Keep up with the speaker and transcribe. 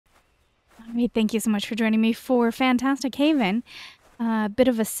All right, thank you so much for joining me for Fantastic Haven. A bit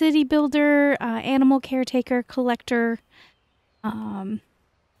of a city builder, animal caretaker, collector. So,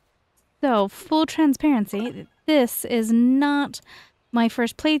 full transparency, this is not my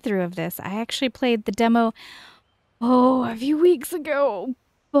first playthrough of this. I actually played the demo, a few weeks ago.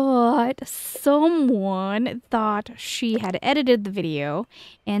 But someone thought she had edited the video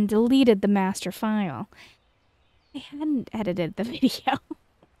and deleted the master file. I hadn't edited the video.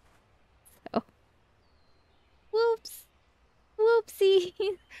 So, whoops. Whoopsie.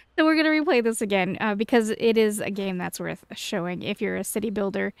 So we're going to replay this again because it is a game that's worth showing if you're a city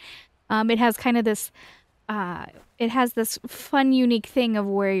builder. It has kind of this, it has this fun, unique thing of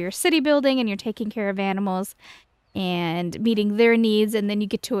where you're city building and you're taking care of animals and meeting their needs, and then you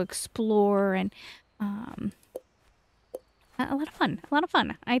get to explore and a lot of fun. A lot of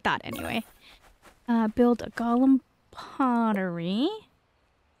fun, I thought anyway. Build a golem pottery.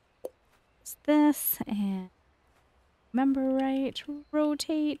 It's this, and remember right,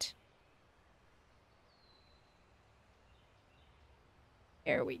 rotate.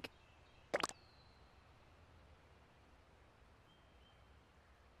 There we go.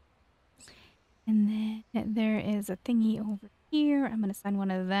 And then there is a thingy over here. I'm going to send one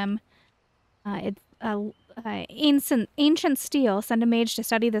of them. It's ancient steel. Send a mage to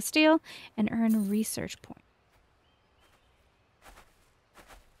study the steel and earn research points.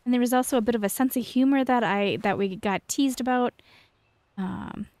 And there was also a bit of a sense of humor that we got teased about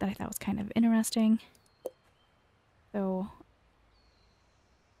that I thought was kind of interesting. So,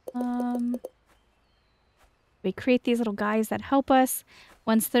 we create these little guys that help us.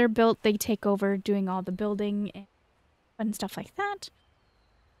 Once they're built, they take over doing all the building and fun stuff like that.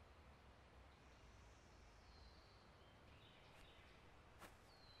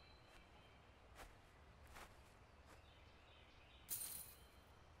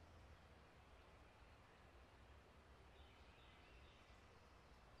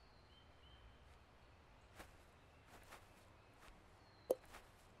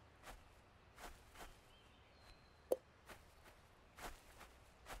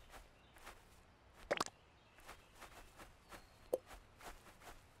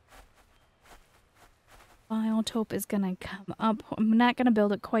 Taupe is gonna come up. I'm not gonna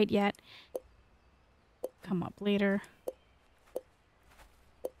build it quite yet. Come up later.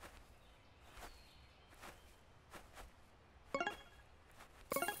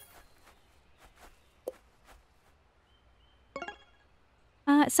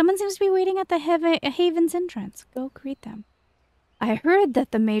 Someone seems to be waiting at the Haven's entrance. Go greet them. I heard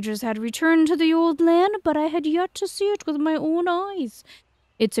that the majors had returned to the old land, but I had yet to see it with my own eyes.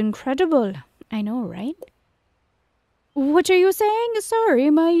 It's incredible. I know, right? What are you saying? Sorry,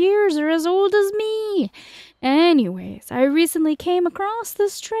 my years are as old as me. Anyways, I recently came across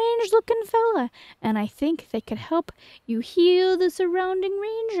this strange-looking fella, and I think they could help you heal the surrounding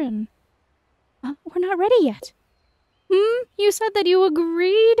region. We're not ready yet. You said that you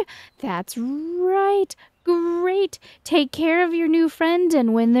agreed? That's right. Great. Take care of your new friend,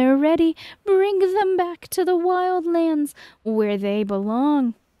 and when they're ready, bring them back to the wildlands where they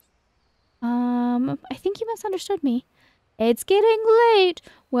belong. I think you misunderstood me. It's getting late.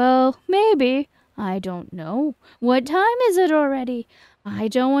 Well, maybe. I don't know. What time is it already? I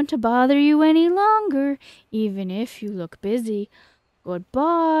don't want to bother you any longer, even if you look busy.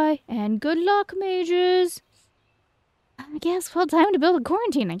 Goodbye, and good luck, mages. I guess, well, time to build a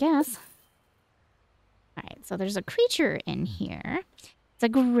quarantine, I guess. Alright, so there's a creature in here. It's a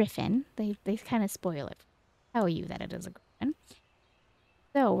griffin. They kind of spoil it. Tell you that it is a griffin.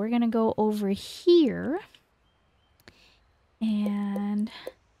 So we're going to go over here. And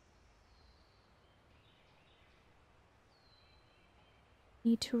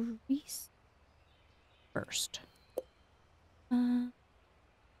need to reset first. Here.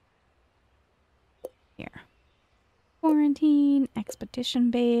 Quarantine, expedition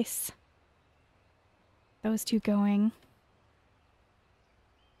base. Those two going.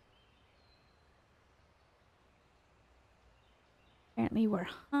 Apparently we're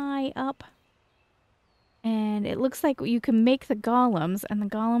high up. And it looks like you can make the golems, and the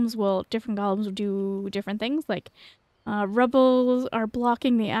different golems will do different things, like rebels are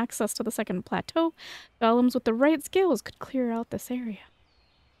blocking the access to the second plateau. Golems with the right skills could clear out this area.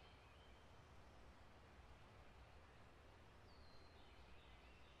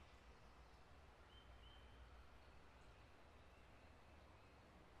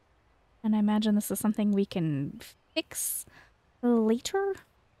 And I imagine this is something we can fix later,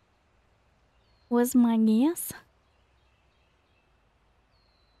 was my guess.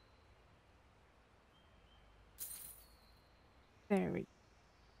 There we go.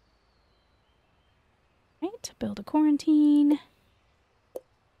 Right, build a quarantine.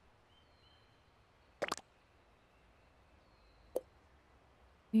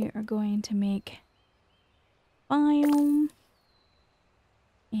 We are going to make biome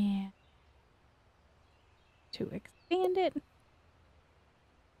and to expand it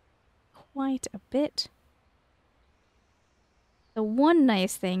quite a bit. The one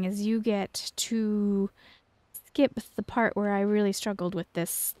nice thing is you get to skip the part where I really struggled with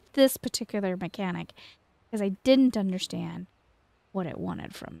this particular mechanic because I didn't understand what it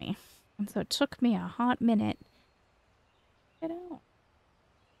wanted from me. And so it took me a hot minute to get out.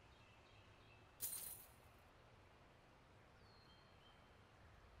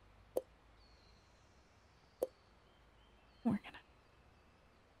 We're gonna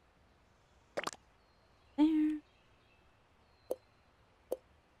there.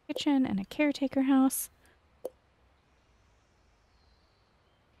 Kitchen and a caretaker house.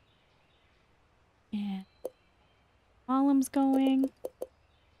 And columns going.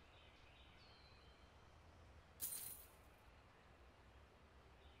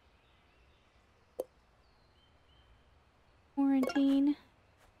 Quarantine.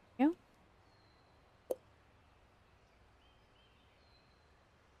 Go.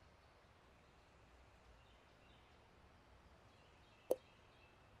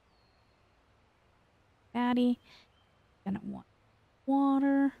 Fatty. Gonna want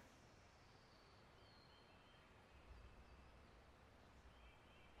water.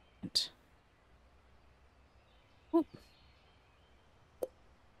 And whoop.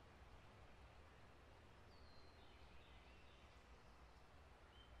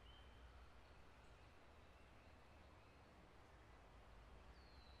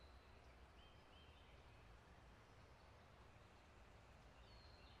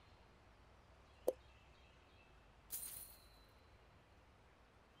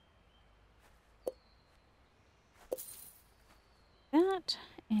 That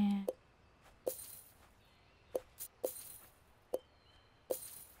and I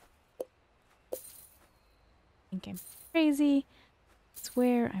think I'm crazy.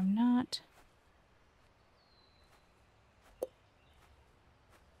 Swear I'm not.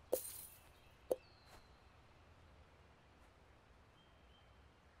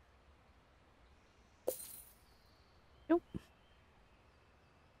 Nope.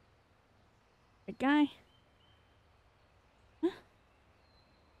 Good guy. Huh?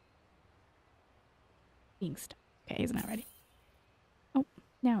 Being stuck. Okay, he's not ready. Oh,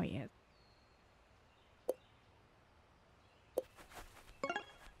 now he is.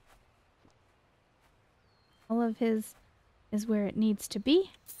 All of his is where it needs to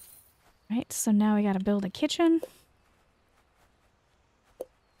be. Right, so now we gotta build a kitchen.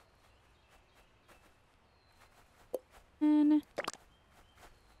 And I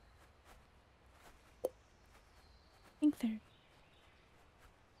think they're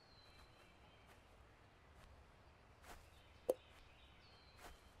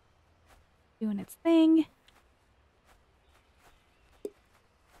doing its thing.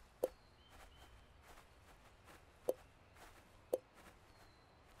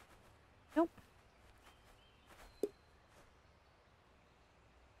 Nope.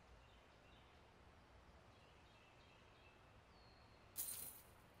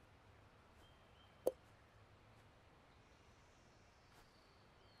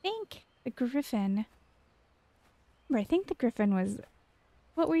 I think the griffin. Remember, I think the griffin was.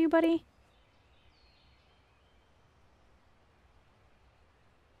 What were you, buddy?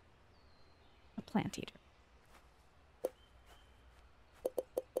 A plant eater.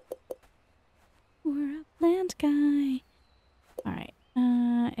 We're a plant guy. All right.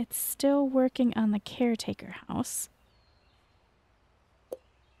 It's still working on the caretaker house.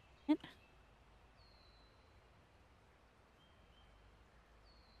 Yep.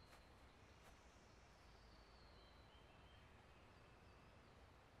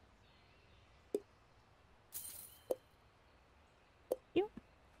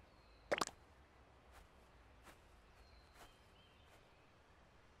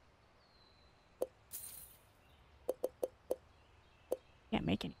 Can't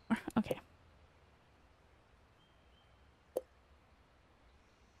make any more. Okay.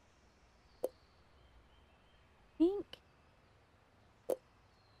 Think.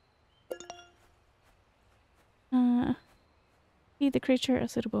 Feed the creature a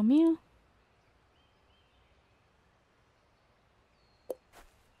suitable meal.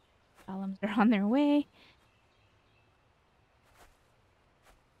 Golems are on their way.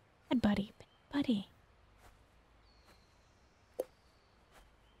 Bad buddy. Bad buddy.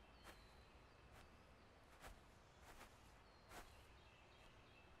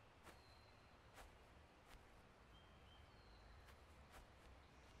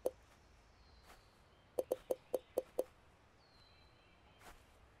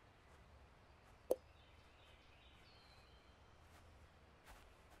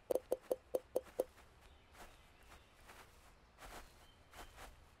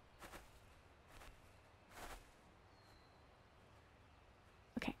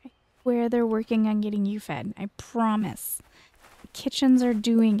 swear they're working on getting you fed. I promise. The kitchens are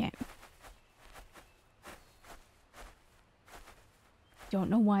doing it. Don't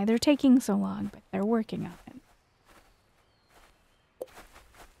know why they're taking so long, but they're working on it.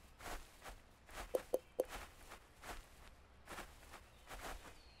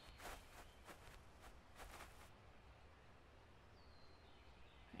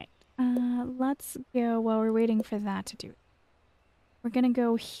 Let's go while we're waiting for that to do it. We're gonna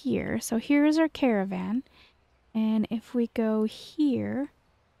go here. So here's our caravan. And if we go here...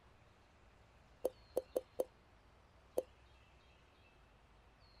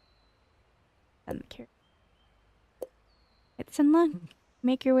 Then the caravan. It's in luck.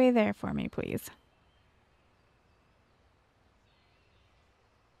 Make your way there for me, please.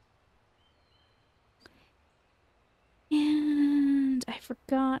 And I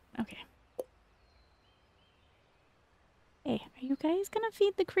forgot... Okay. Hey, are you guys gonna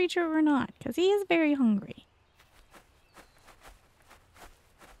feed the creature or not? Because he is very hungry.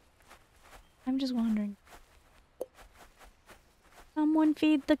 I'm just wondering. Someone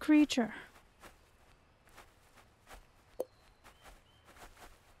feed the creature.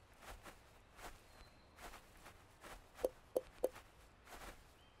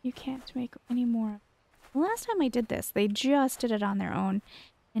 You can't make any more. The last time I did this, they just did it on their own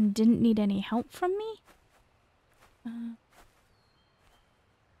and didn't need any help from me.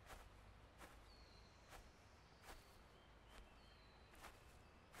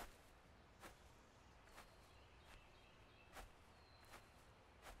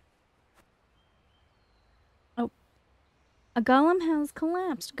 A golem has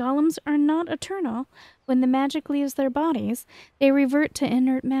collapsed. Golems are not eternal. When the magic leaves their bodies, they revert to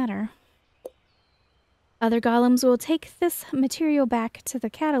inert matter. Other golems will take this material back to the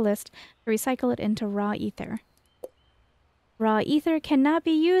catalyst to recycle it into raw ether. Raw ether cannot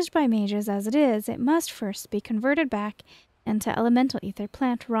be used by mages as it is. It must first be converted back into elemental ether,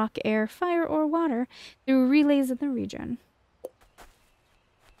 plant, rock, air, fire, or water through relays in the region.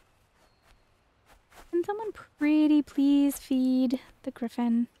 Can someone pretty please feed the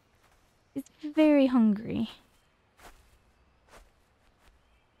griffin? He's very hungry.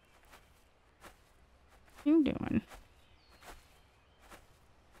 What are you doing?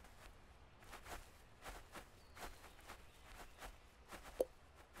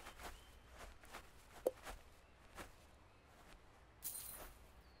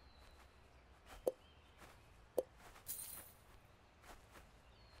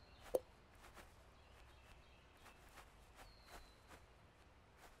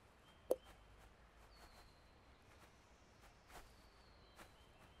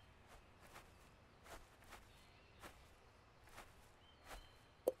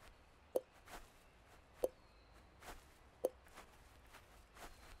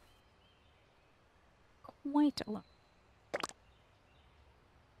 Quite a lot.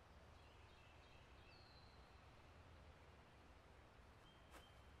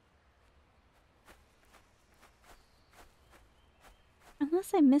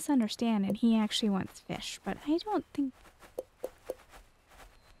 Unless I misunderstand and he actually wants fish, but I don't think...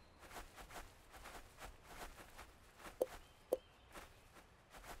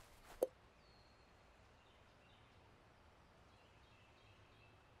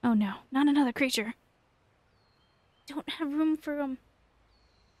 Oh no, not another creature. Don't have room for him.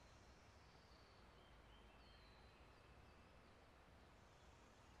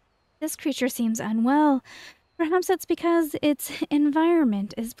 This creature seems unwell. Perhaps it's because its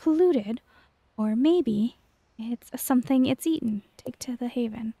environment is polluted. Or maybe it's something it's eaten. Take to the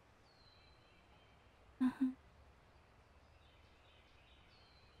haven.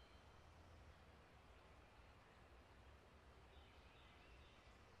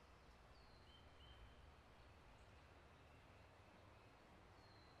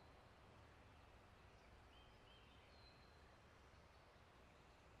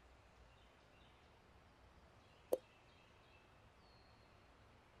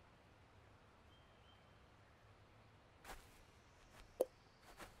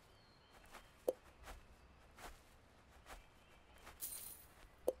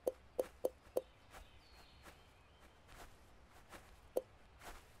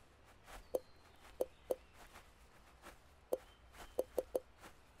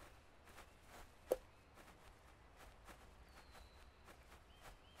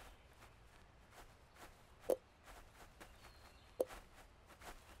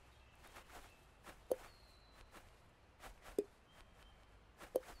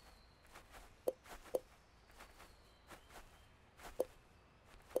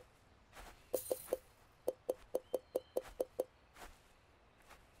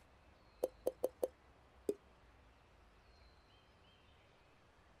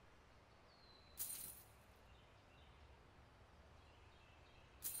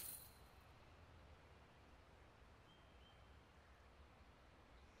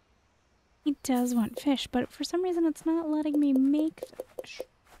 does want fish, but for some reason it's not letting me make the fish.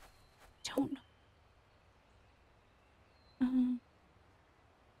 Don't know.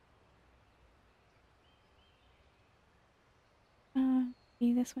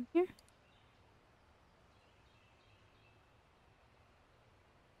 See this one here?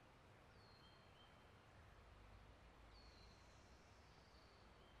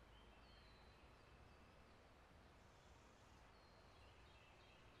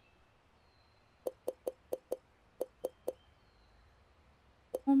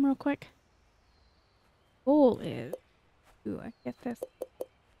 Home real quick. Goal is to get this.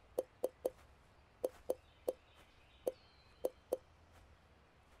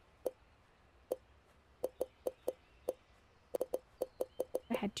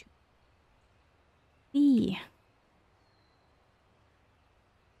 I had to see.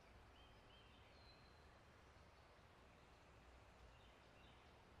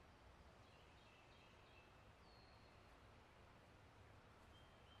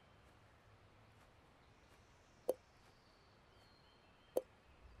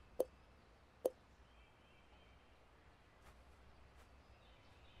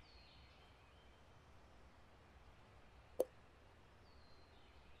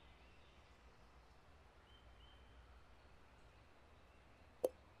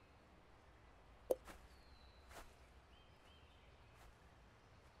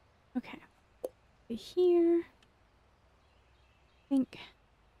 Okay. Here. I think.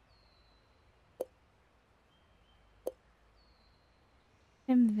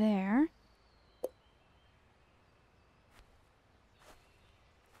 Him there.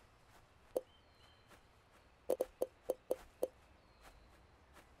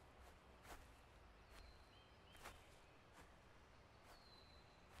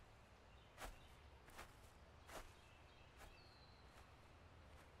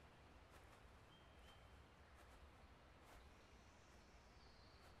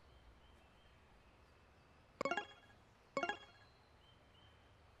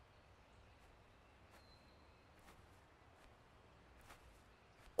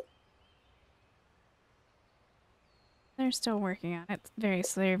 They're still working on it very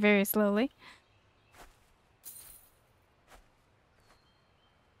slowly.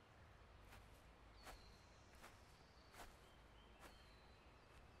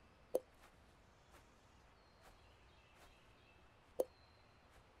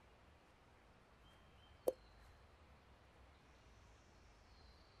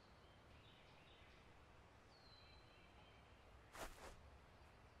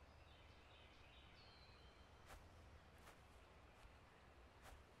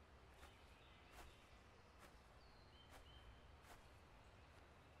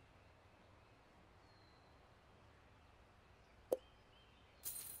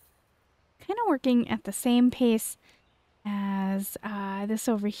 Kind of working at the same pace as this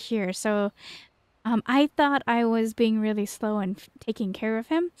over here. So I thought I was being really slow and taking care of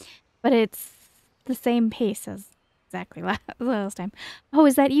him, but it's the same pace as exactly last time. Oh,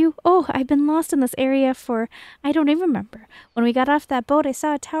 is that you? Oh, I've been lost in this area for I don't even remember. When we got off that boat, I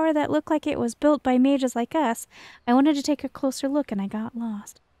saw a tower that looked like it was built by mages like us. I wanted to take a closer look and I got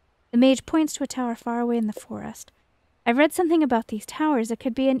lost. The mage points to a tower far away in the forest. I've read something about these towers. It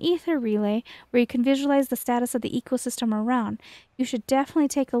could be an ether relay where you can visualize the status of the ecosystem around. You should definitely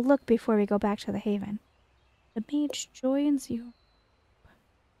take a look before we go back to the haven. The mage joins you.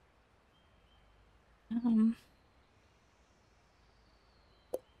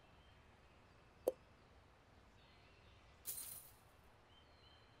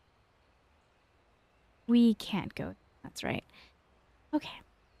 We can't go. That's right. Okay.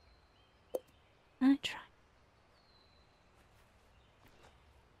 I try.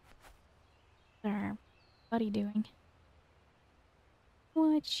 What's our buddy doing?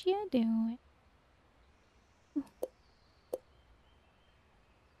 What you doing?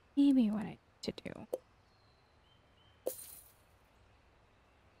 Maybe what I need to do.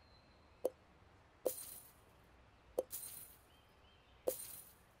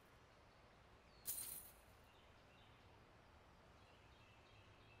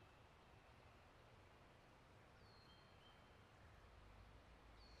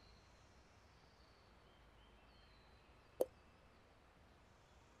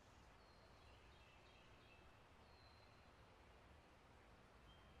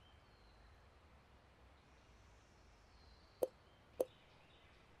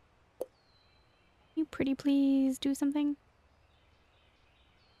 You pretty please do something?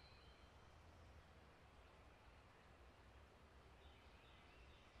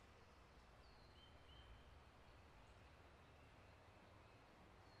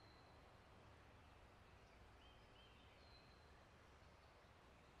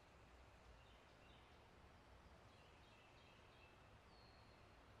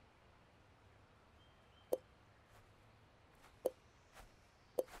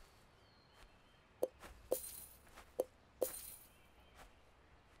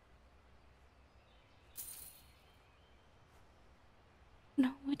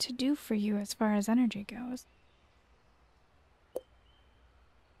 know what to do for you as far as energy goes.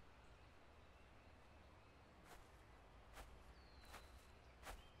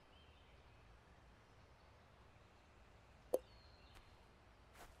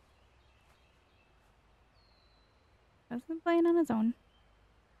 Doesn't playing on his own.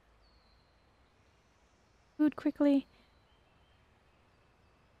 Food quickly.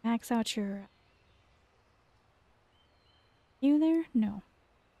 Max out your... You there? No.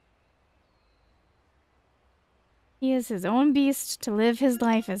 He is his own beast to live his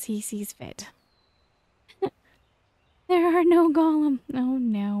life as he sees fit. There are no golem. Oh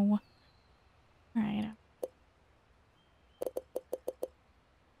no. Alright.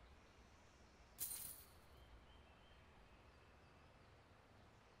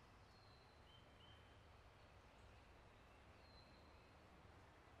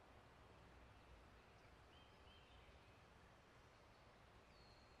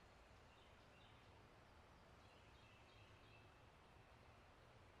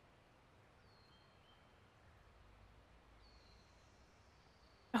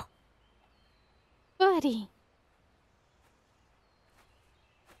 Oh. Buddy.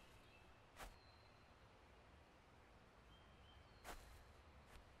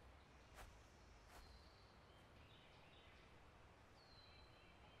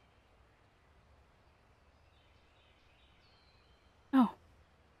 Oh.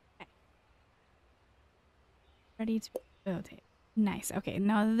 Okay. Ready to rotate. Nice. Okay,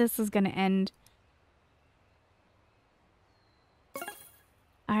 now this is gonna end.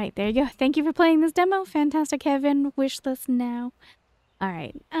 Alright, there you go. Thank you for playing this demo. Fantastic Heaven. Wish list now.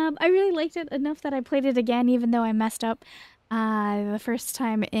 Alright. I really liked it enough that I played it again, even though I messed up the first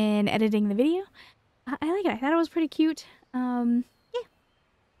time in editing the video. I like it. I thought it was pretty cute. Yeah.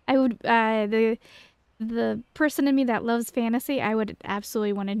 I would, the person in me that loves fantasy, I would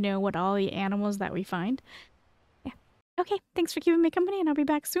absolutely want to know what all the animals that we find. Yeah. Okay, thanks for keeping me company, and I'll be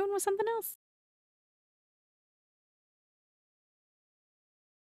back soon with something else.